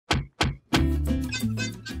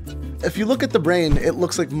If you look at the brain, it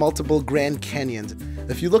looks like multiple Grand Canyons.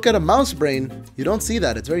 If you look at a mouse brain, you don't see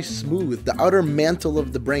that. It's very smooth. The outer mantle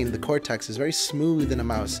of the brain, the cortex, is very smooth in a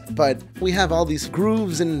mouse. But we have all these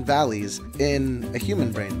grooves and valleys in a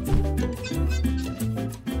human brain.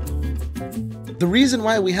 The reason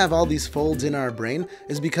why we have all these folds in our brain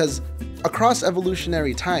is because across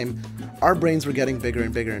evolutionary time, our brains were getting bigger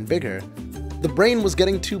and bigger and bigger. The brain was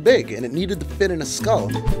getting too big and it needed to fit in a skull.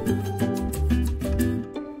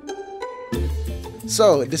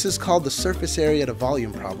 So this is called the surface area to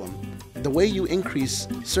volume problem. The way you increase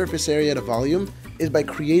surface area to volume is by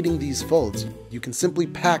creating these folds. You can simply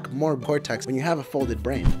pack more cortex when you have a folded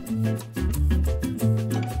brain.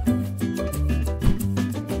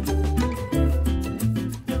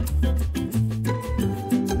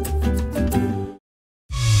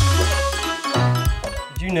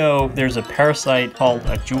 Did you know there's a parasite called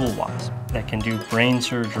a jewel wasp that can do brain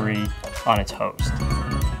surgery on its host?